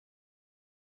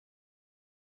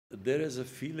There is a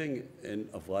feeling in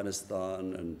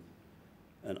Afghanistan,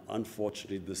 and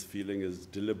unfortunately this feeling is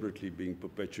deliberately being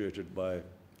perpetuated by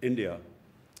India,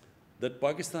 that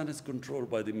Pakistan is controlled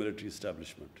by the military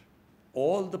establishment.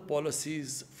 All the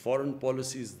policies, foreign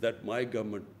policies that my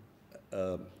government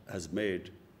has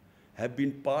made have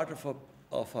been part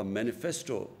of a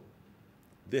manifesto.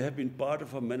 They have been part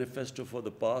of a manifesto for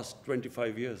the past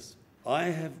 25 years.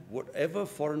 Whatever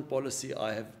foreign policy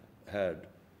I have had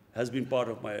has been part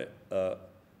of my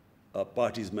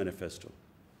party's manifesto.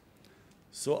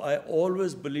 So I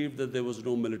always believed that there was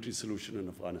no military solution in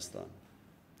Afghanistan.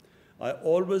 I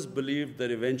always believed that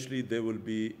eventually there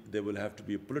will have to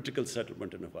be a political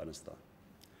settlement in Afghanistan.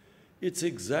 It's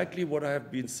exactly what I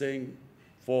have been saying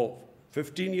for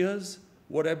 15 years,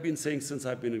 what I've been saying since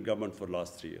I've been in government for the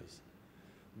last 3 years.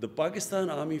 The Pakistan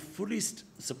army fully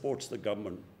supports the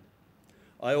government.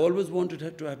 I always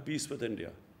wanted to have peace with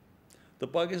India. The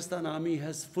Pakistan army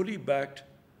has fully backed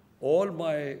all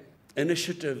my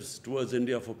initiatives towards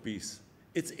India for peace.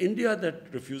 It's India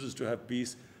that refuses to have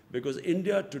peace because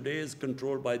India today is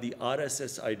controlled by the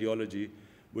RSS ideology,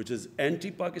 which is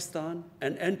anti-Pakistan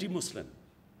and anti-Muslim.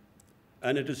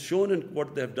 And it is shown in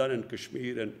what they have done in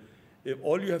Kashmir. And if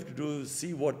all you have to do is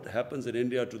see what happens in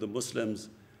India to the Muslims,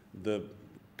 the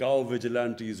cow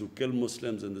vigilantes who kill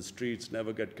Muslims in the streets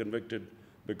never get convicted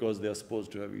because they are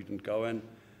supposed to have eaten cow. And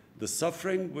the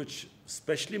suffering which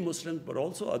especially Muslims, but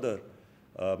also other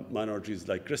minorities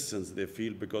like Christians, they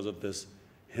feel because of this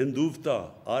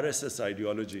Hinduvta, RSS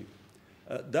ideology.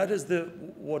 That is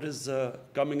what is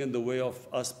coming in the way of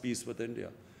us peace with India.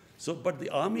 So, but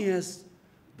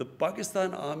the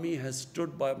Pakistan army has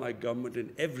stood by my government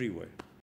in every way.